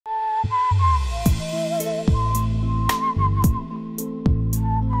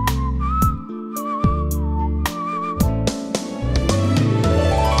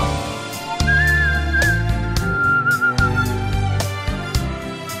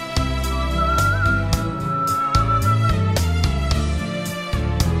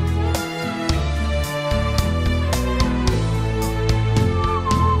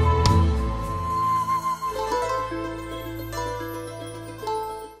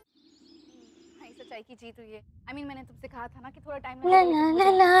की जीत हुई है। मैंने तुमसे कहा था ना कि थोड़ा टाइम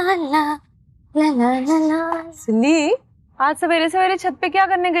सुरीली, आज सवेरे सवेरे छत पे क्या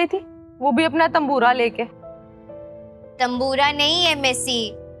करने गई थी? वो भी अपना तंबूरा लेके। तंबूरा नहीं है मेसी,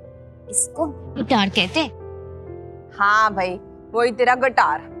 इसको गिटार कहते हैं। हाँ भाई, वही तेरा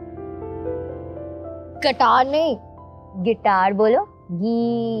गिटार। गिटार नहीं, गिटार बोलो,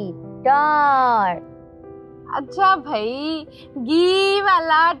 गिटार। अच्छा भाई, गी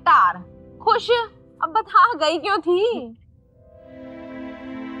वाला टार। खुश? अब बता गई क्यों थी?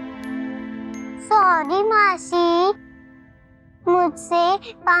 सॉरी मासी, मुझसे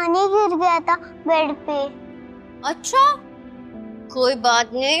पानी गिर गया था बेड पे। अच्छा, कोई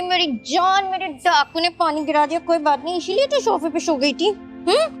बात नहीं मेरी जान, मेरे डाकू ने पानी गिरा दिया, कोई बात नहीं, इसीलिए तो सोफे पे सो गई थी।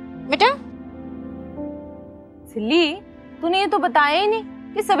 बेटा सिल्ली, तूने ये तो बताया ही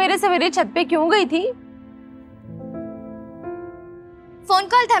नहीं कि सवेरे सवेरे छत पे क्यों गई थी? फोन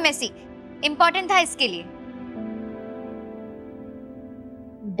कॉल था मेसी, इम्पोर्टेंट था इसके लिए।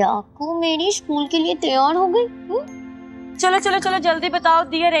 डाकू मेरी स्कूल के लिए तैयार हो गई। चलो चलो चलो जल्दी बताओ,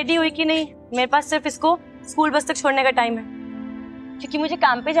 दिया रेडी हुई कि नहीं? मेरे पास सिर्फ इसको स्कूल बस तक छोड़ने का टाइम है, क्योंकि मुझे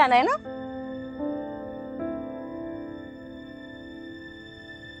काम पे जाना है ना।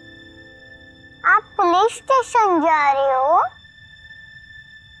 आप पुलिस स्टेशन जा रहे हो?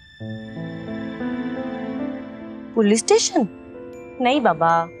 Police station? नहीं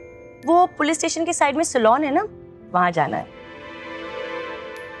बाबा, वो पुलिस स्टेशन के साइड में सैलून है ना, वहां जाना है।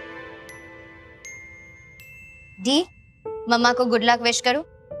 दी, मम्मा को गुड लक विश करो,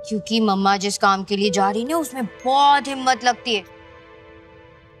 क्योंकि मम्मा जिस काम के लिए जा रही है उसमें बहुत हिम्मत लगती है।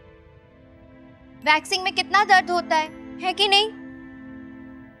 वैक्सिंग में कितना दर्द होता है कि नहीं?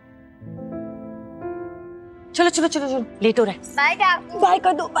 चलो चलो चलो चलो, लेट हो रहा है। बाय डाकू। बाय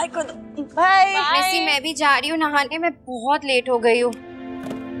कर दो, बाय कर दो। बाय। मेसी, मैं भी जा रही हूँ नहाने, मैं बहुत लेट हो गई हूँ।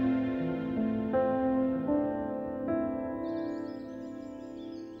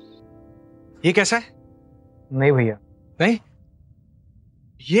 ये कैसा है? नहीं भैया। नहीं,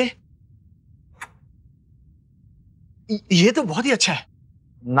 ये तो बहुत ही अच्छा है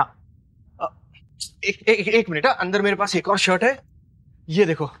ना। एक मिनट, अंदर मेरे पास एक और शर्ट है, ये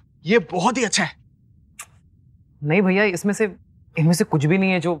देखो, ये बहुत ही अच्छा है। नहीं भैया, इनमें से कुछ भी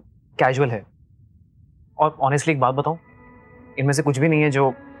नहीं है जो कैजुअल है। और ऑनेस्टली एक बात बताऊं, इनमें से कुछ भी नहीं है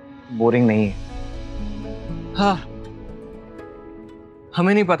जो बोरिंग नहीं है। हाँ,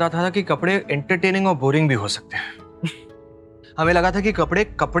 हमें नहीं पता था कि कपड़े एंटरटेनिंग और बोरिंग भी हो सकते हैं। हमें लगा था कि कपड़े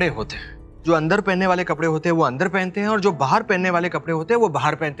कपड़े होते हैं, जो अंदर पहनने वाले कपड़े होते हैं वो अंदर पहनते हैं, और जो बाहर पहनने वाले कपड़े होते हैं वो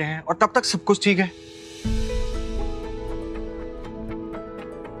बाहर पहनते हैं, और तब तक सब कुछ ठीक है।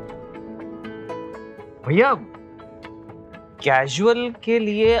 भैया, कैजुअल के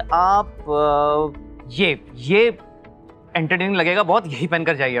लिए आप ये एंटरटेनिंग लगेगा बहुत, यही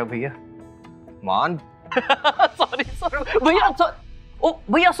पहनकर जाइए आप भैया। मान सॉरी भैया, ओ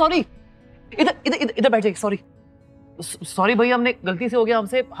भैया सॉरी, इधर बैठ जाइए। सॉरी भैया, हमने गलती से हो गया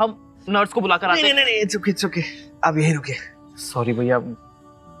हमसे, हम नर्स को बुलाकर आते हैं। नहीं, इट्स ओके, आप यहीं रुकिए। सॉरी भैया।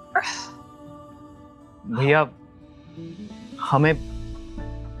 भैया, हमें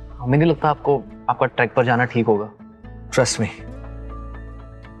नहीं लगता आपका ट्रैक पर जाना ठीक होगा। ट्रस्ट मी,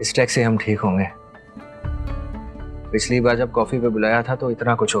 इस ट्रैक से हम ठीक होंगे। पिछली बार जब कॉफी पे बुलाया था तो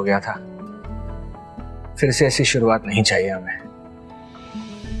इतना कुछ हो गया था, फिर से ऐसी शुरुआत नहीं चाहिए हमें।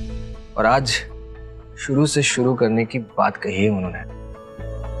 और आज शुरू से शुरू करने की बात कही है उन्होंने।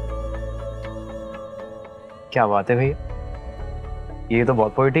 क्या बात है भैया, ये तो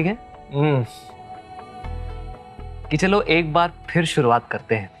बहुत पोएटिक है। कि चलो एक बार फिर शुरुआत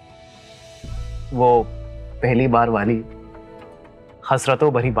करते हैं, वो पहली बार वाली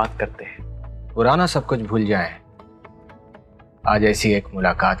हसरतों भरी बात करते हैं। पुराना सब कुछ भूल जाएं, आज ऐसी एक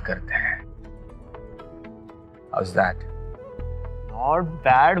मुलाकात करते हैं। How's that? Not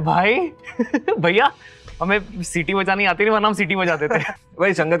bad भाई। भैया, हमें सीटी बजानी आती नहीं, वरना हम सीटी बजा देते हैं।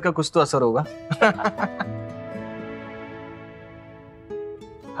 भाई, संगत का कुछ तो असर होगा।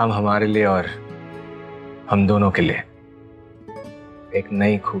 हम हमारे लिए और हम दोनों के लिए एक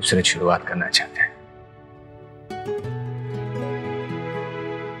नई खूबसूरत शुरुआत करना चाहते हैं।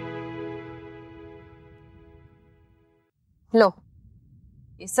 लो,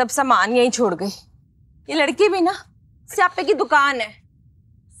 ये सब सामान यहीं छोड़ गई। ये लड़की भी ना स्यापे की दुकान है,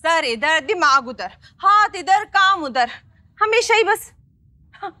 सर इधर दिमाग उधर, हाथ इधर काम उधर, हमेशा ही बस।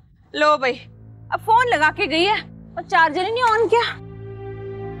 लो भाई, अब फोन लगा के गई है और चार्जर ही नहीं ऑन किया।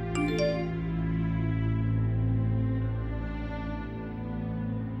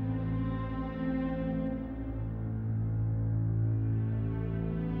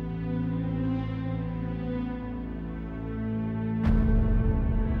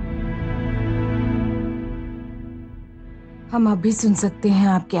 हम अब भी सुन सकते हैं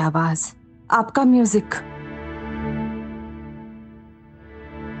आपकी आवाज, आपका म्यूजिक।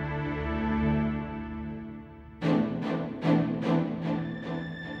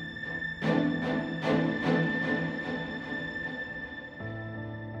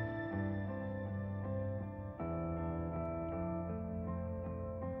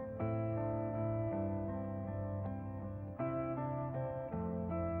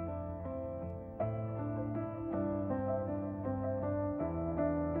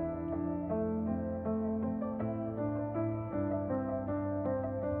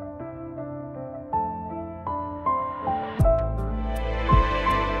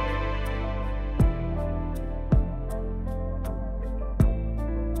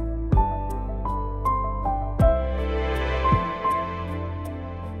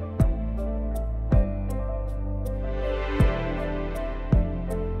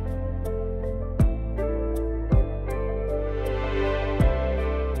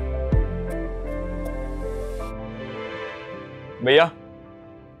 भैया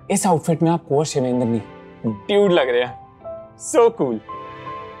इस आउटफिट में आप कुंवर शिवेंद्र नहीं ड्यूड लग रहे हैं। So cool.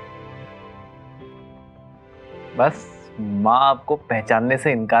 बस माँ आपको पहचानने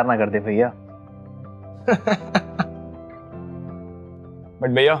से इनकार ना कर दे भैया। बट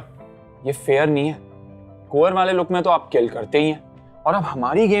भैया ये फेयर नहीं है। कुंवर वाले लुक में तो आप किल करते ही हैं और अब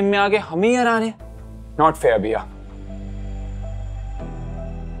हमारी गेम में आगे हम ही हरा रहे हैं। नॉट फेयर भैया।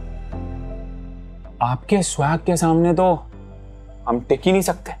 आपके स्वैग के सामने तो हम टिक ही नहीं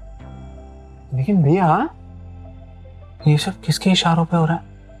सकते। लेकिन भैया ये सब किसके इशारों पे हो रहा है?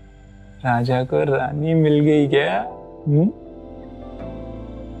 राजा को रानी मिल गई क्या?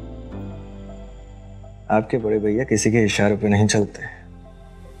 आपके बड़े भैया किसी के इशारों पे नहीं चलते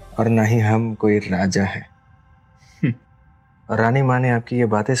और ना ही हम कोई राजा है। और रानी माँ ने आपकी ये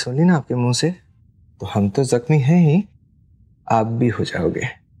बातें सुन ली ना आपके मुंह से, तो हम तो जख्मी हैं ही, आप भी हो जाओगे।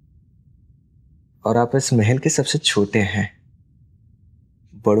 और आप इस महल के सबसे छोटे हैं।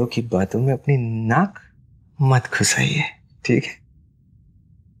 बड़ों की बातों में अपनी नाक मत घुसाइए, ठीक है?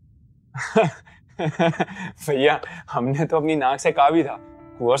 भैया हमने तो अपनी नाक से कहा भी था,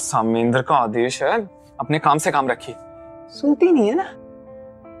 कुंवर सामेंद्र का आदेश है, अपने काम से काम रखिए। सुनती नहीं है ना।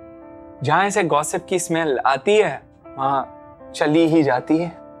 जहां ऐसे गॉसिप की स्मेल आती है वहां चली ही जाती है।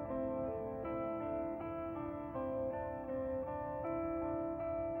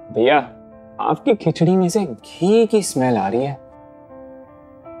 भैया आपकी खिचड़ी में से घी की स्मेल आ रही है।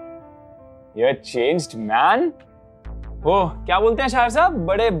 You're changed man? वो क्या बोलते हैं शायर साहब,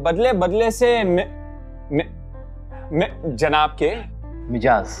 बड़े बदले बदले से जनाब के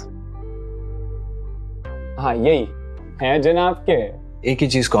मिजाज। हाँ यही है जनाब के। एक ही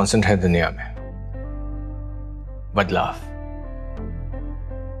चीज कांस्टेंट है दुनिया में, बदलाव।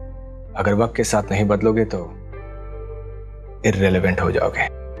 अगर वक्त के साथ नहीं बदलोगे तो इररिलेवेंट हो जाओगे।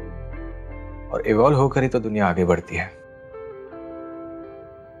 और इवॉल्व होकर ही तो दुनिया आगे बढ़ती है।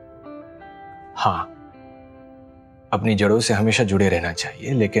 हाँ, अपनी जड़ों से हमेशा जुड़े रहना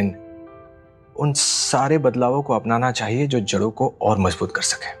चाहिए, लेकिन उन सारे बदलावों को अपनाना चाहिए जो जड़ों को और मजबूत कर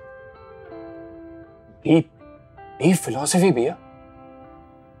सके। डीप फिलॉसफी भैया।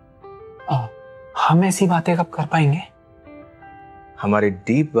 हम ऐसी बातें कब कर पाएंगे? हमारी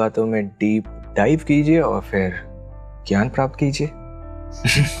डीप बातों में डीप डाइव कीजिए और फिर ज्ञान प्राप्त कीजिए।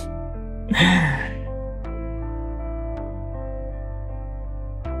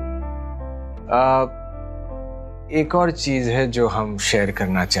 एक और चीज है जो हम शेयर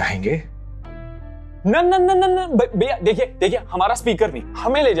करना चाहेंगे। न भैया देखिए हमारा स्पीकर नहीं,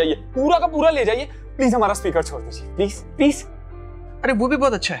 हमें ले जाइए, पूरा का पूरा ले जाइए प्लीज। हमारा स्पीकर छोड़ दीजिए प्लीज प्लीज। अरे वो भी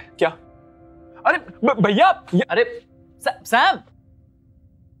बहुत अच्छा है। क्या? अरे भैया अरे साहब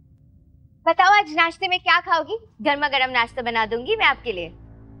बताओ आज नाश्ते में क्या खाओगी? गर्मा गर्म नाश्ता बना दूंगी मैं आपके लिए।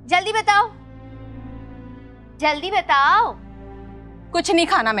 जल्दी बताओ, जल्दी बताओ। कुछ नहीं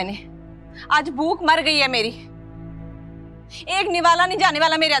खाना मैंने, आज भूख मर गई है मेरी। एक निवाला नहीं जाने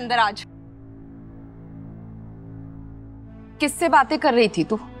वाला मेरे अंदर आज। किससे बातें कर रही थी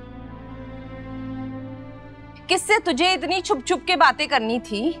तू? किससे तुझे इतनी छुप छुप के बातें करनी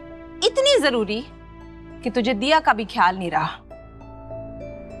थी, इतनी जरूरी कि तुझे दिया का भी ख्याल नहीं रहा?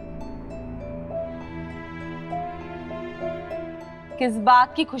 किस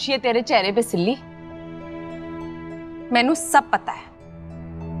बात की खुशी है तेरे चेहरे पे सिल्ली? मैनू सब पता है।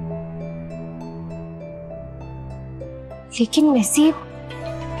 लेकिन नसीब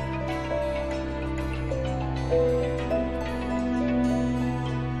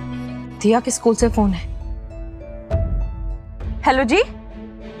दिया के स्कूल से फोन है। हेलो जी।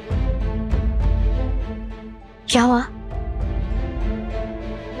 क्या हुआ?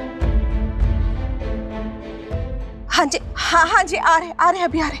 हाँ जी, हाँ जी, आ रहे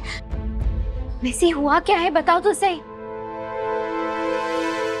अभी आ रहे। वैसे हुआ क्या है बताओ तो सही।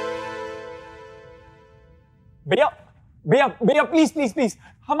 भैया भैया भैया प्लीज प्लीज प्लीज,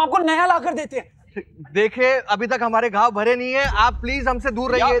 हम आपको नया ला कर देते हैं। देखिए अभी तक हमारे घाव भरे नहीं है, आप प्लीज हमसे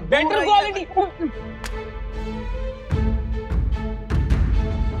दूर रहिए। Better quality.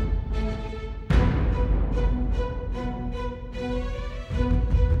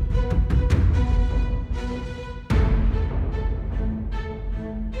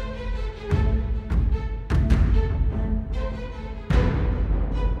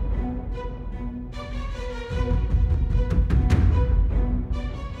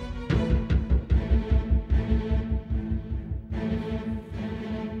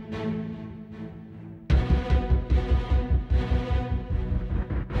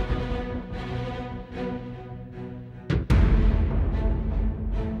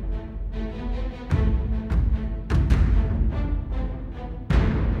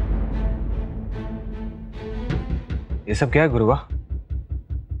 ये सब क्या है गुरुआ?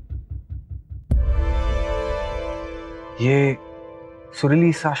 ये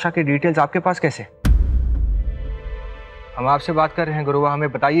सुरीली साशा के डिटेल्स आपके पास कैसे? हम आपसे बात कर रहे हैं गुरुआ,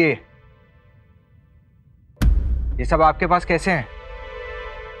 हमें बताइए ये सब आपके पास कैसे हैं?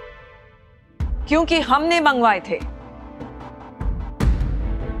 क्योंकि हमने मंगवाए थे।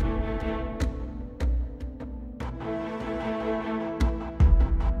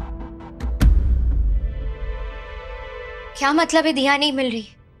 क्या मतलब है दिया नहीं मिल रही?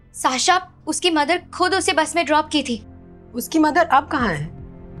 साशा, उसकी मदर खुद उसे बस में ड्रॉप की थी। उसकी मदर अब कहाँ है?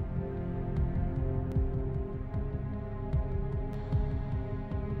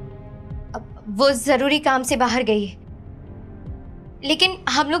 अब वो जरूरी काम से बाहर गई है, लेकिन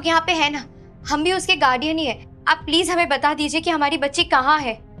हम लोग यहाँ पे है ना, हम भी उसके गार्डियन ही है। आप प्लीज हमें बता दीजिए कि हमारी बच्ची कहाँ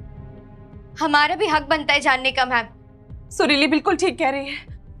है। हमारा भी हक बनता है जानने का। मैम सुरीली बिल्कुल ठीक कह रही है,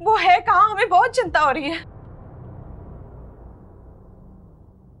 वो है कहाँ, हमें बहुत चिंता हो रही है।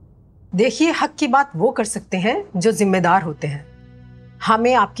 देखिए, हक की बात वो कर सकते हैं जो जिम्मेदार होते हैं।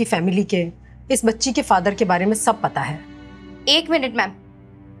 हमें आपकी फैमिली के, इस बच्ची के फादर के बारे में सब पता है। एक मिनट मैम,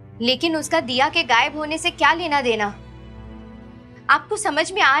 लेकिन उसका दिया के गायब होने से क्या लेना देना? आपको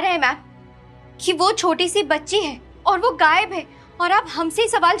समझ में आ रहा है मैम कि वो छोटी सी बच्ची है और वो गायब है, और आप हमसे ही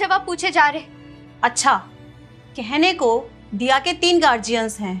सवाल जवाब पूछे जा रहे? अच्छा, कहने को दिया के 3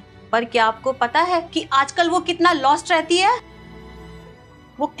 गार्जियंस हैं, पर क्या आपको पता है कि आजकल वो कितना लॉस्ट रहती है?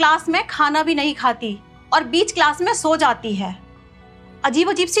 वो क्लास में खाना भी नहीं खाती और बीच क्लास में सो जाती है। अजीब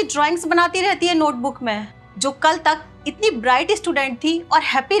अजीब सी ड्राइंग्स बनाती रहती है नोटबुक में। जो कल तक इतनी ब्राइट स्टूडेंट थी और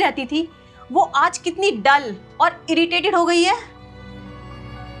हैप्पी रहती थी, वो आज कितनी डल और इरिटेटेड हो गई है।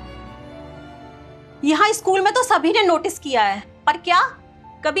 यहाँ स्कूल में तो सभी ने नोटिस किया है, पर क्या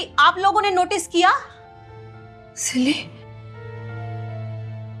कभी आप लोगों ने नोटिस किया? सिली,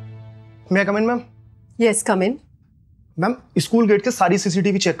 मैं कम इन मैम? यस कम इन। मैम, स्कूल गेट के सारी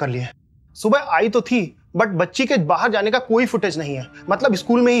सीसीटीवी चेक कर लिए। सुबह आई तो थी, बट बच्ची के बाहर जाने का कोई फुटेज नहीं है। मतलब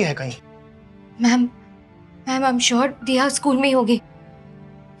स्कूल में ही है कहीं। मैम आई एम श्योर दिया स्कूल में ही होगी।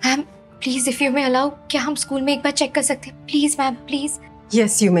 Ma'am please if you may allow, क्या हम स्कूल में एक बार चेक कर सकते हैं? Please ma'am, please.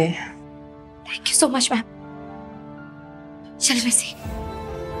 Yes you may. Thank you so much ma'am. चल वैसे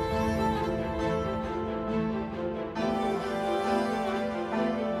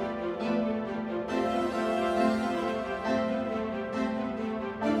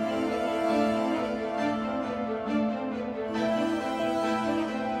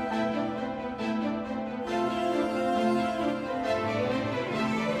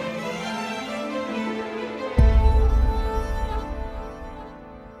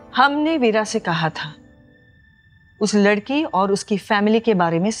हमने वीरा से कहा था उस लड़की और उसकी फैमिली के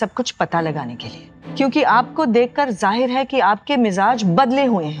बारे में सब कुछ पता लगाने के लिए, क्योंकि आपको देखकर जाहिर है कि आपके मिजाज बदले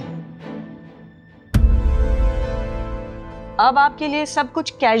हुए हैं। अब आपके लिए सब कुछ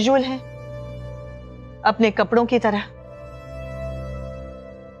कैजुअल है, अपने कपड़ों की तरह।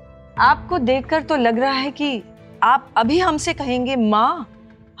 आपको देखकर तो लग रहा है कि आप अभी हमसे कहेंगे माँ,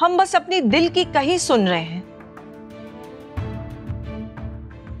 हम बस अपनी दिल की कही सुन रहे हैं।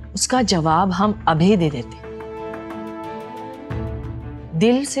 उसका जवाब हम अभी दे देते।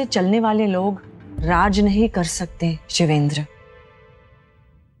 दिल से चलने वाले लोग राज नहीं कर सकते शिवेंद्र।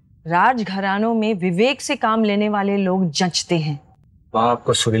 राजघरानों में विवेक से काम लेने वाले लोग जंचते हैं।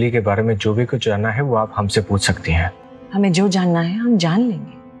 आपको सुरीली के बारे में जो भी कुछ जानना है वो आप हमसे पूछ सकती हैं। हमें जो जानना है हम जान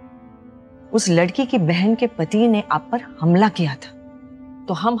लेंगे। उस लड़की की बहन के पति ने आप पर हमला किया था,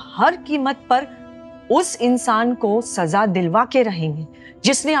 तो हम हर कीमत पर उस इंसान को सजा दिलवा के रहेंगे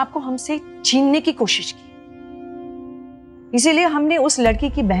जिसने आपको हमसे छीनने की कोशिश की। इसीलिए हमने उस लड़की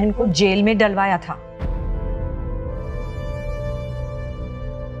की बहन को जेल में डलवाया था।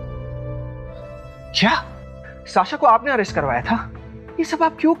 क्या? साशा को आपने अरेस्ट करवाया था? ये सब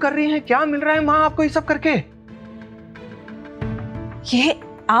आप क्यों कर रही हैं? क्या मिल रहा है माँ आपको ये सब करके? ये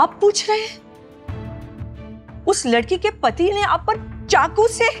आप पूछ रहे हैं? उस लड़की के पति ने आप पर चाकू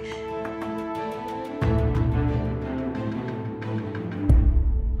से?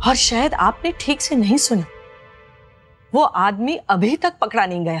 और शायद आपने ठीक से नहीं सुना, वो आदमी अभी तक पकड़ा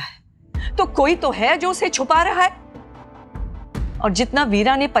नहीं गया है, तो कोई तो है जो उसे छुपा रहा है। और जितना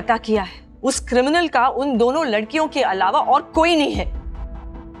वीरा ने पता किया है, उस क्रिमिनल का उन दोनों लड़कियों के अलावा और कोई नहीं है।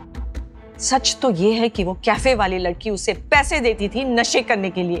 सच तो ये है कि वो कैफे वाली लड़की उसे पैसे देती थी नशे करने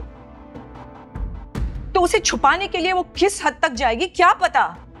के लिए, तो उसे छुपाने के लिए वो किस हद तक जाएगी क्या पता।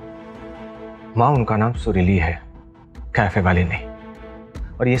 माँ, उनका नाम सुरीली है, कैफे वाले नहीं।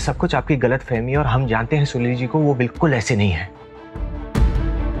 और ये सब कुछ आपकी गलत फहमी, और हम जानते हैं सुरीली जी को, वो बिल्कुल ऐसे नहीं है।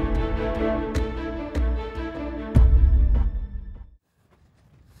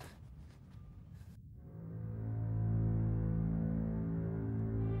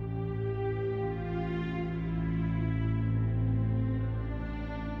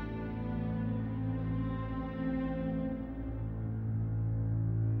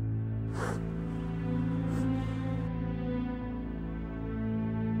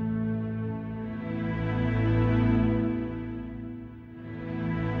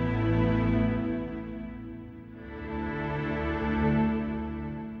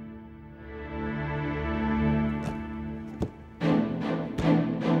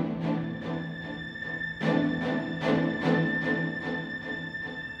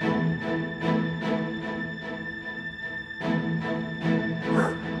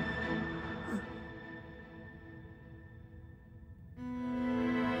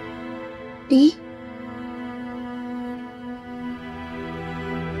 डी,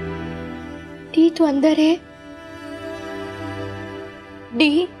 डी तू अंदर है?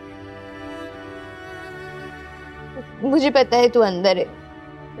 डी, मुझे पता है तू अंदर है।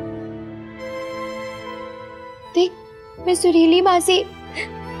 देख, मैं सुरीली मासी,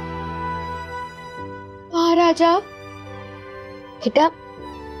 बाहर आ जा बेटा।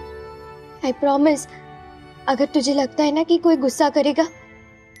 आई प्रॉमिस, अगर तुझे लगता है ना कि कोई गुस्सा करेगा,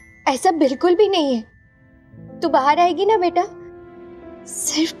 ऐसा बिल्कुल भी नहीं है। तू बाहर आएगी ना बेटा,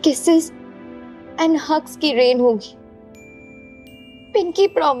 सिर्फ किसेस एंड हग्स की रेन होगी। Pinky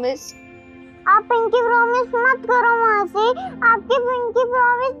promise. आप पिंकी प्रॉमिस मत करो मासी, आपकी पिंकी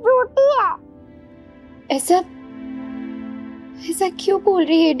प्रॉमिस झूठी है। ऐसा क्यों बोल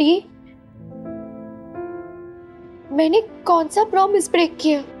रही है डी? मैंने कौन सा प्रॉमिस ब्रेक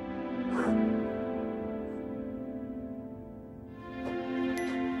किया?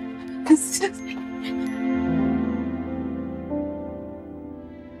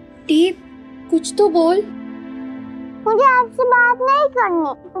 डी, कुछ तो बोल। मुझे आपसे बात नहीं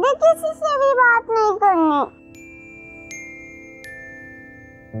करनी, मुझे किसी से भी बात नहीं करनी।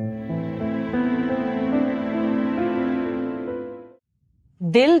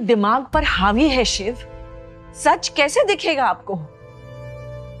 दिल दिमाग पर हावी है शिव। सच कैसे दिखेगा आपको?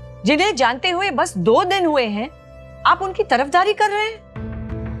 जिन्हें जानते हुए बस 2 दिन हुए हैं, आप उनकी तरफदारी कर रहे हैं,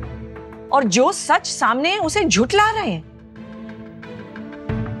 और जो सच सामने है उसे झुठला रहे हैं।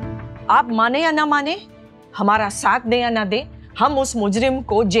 आप माने या ना माने, हमारा साथ दें या ना दें, हम उस मुजरिम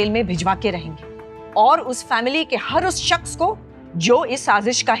को जेल में भिजवा के रहेंगे, और उस फैमिली के हर उस शख्स को जो इस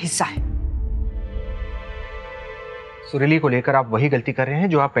साजिश का हिस्सा है। सुरीली को लेकर आप वही गलती कर रहे हैं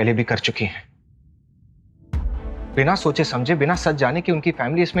जो आप पहले भी कर चुकी हैं। बिना सोचे समझे, बिना सच जाने कि उनकी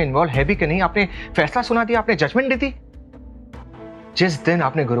फैमिली इसमें इन्वॉल्व है भी कि नहीं, आपने फैसला सुना दिया, आपने जजमेंट दे दी। जिस दिन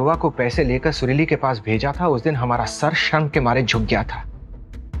आपने गुरुवा को पैसे लेकर सुरीली के पास भेजा था, उस दिन हमारा सर शर्म के मारे झुक गया था।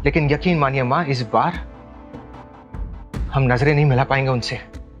 लेकिन यकीन मानिए मां, इस बार हम नजरें नहीं मिला पाएंगे उनसे।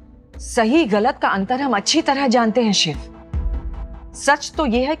 सही गलत का अंतर हम अच्छी तरह जानते हैं शिव। सच तो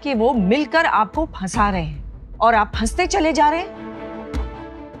यह है कि वो मिलकर आपको फंसा रहे हैं, और आप फंसते चले जा रहे हैं।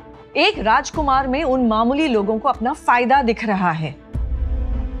 एक राजकुमार में उन मामूली लोगों को अपना फायदा दिख रहा है।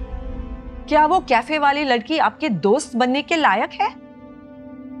 क्या वो कैफे वाली लड़की आपके दोस्त बनने के लायक है?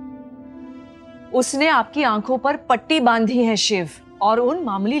 उसने आपकी आंखों पर पट्टी बांधी है शिव, और उन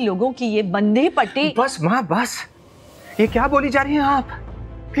मामूली लोगों की ये बंधी पट्टी। बस मां, बस। ये क्या बोली जा रही हैं आप?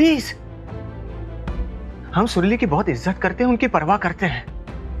 प्लीज। हम सुरीली की बहुत इज्जत करते हैं, उनकी परवाह करते हैं।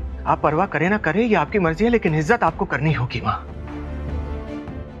 आप परवाह करें ना करें, ये आपकी मर्जी है, लेकिन इज्जत आपको करनी होगी मां।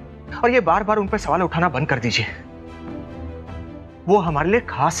 और ये बार बार उन पर सवाल उठाना बंद कर दीजिए। वो हमारे लिए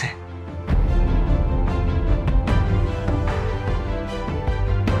खास है।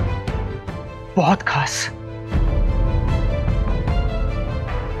 बहुत खास।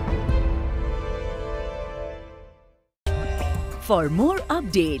 For more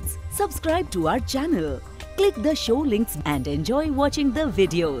updates, Subscribe to our channel, click the show links and enjoy watching the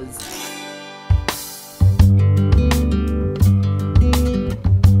videos.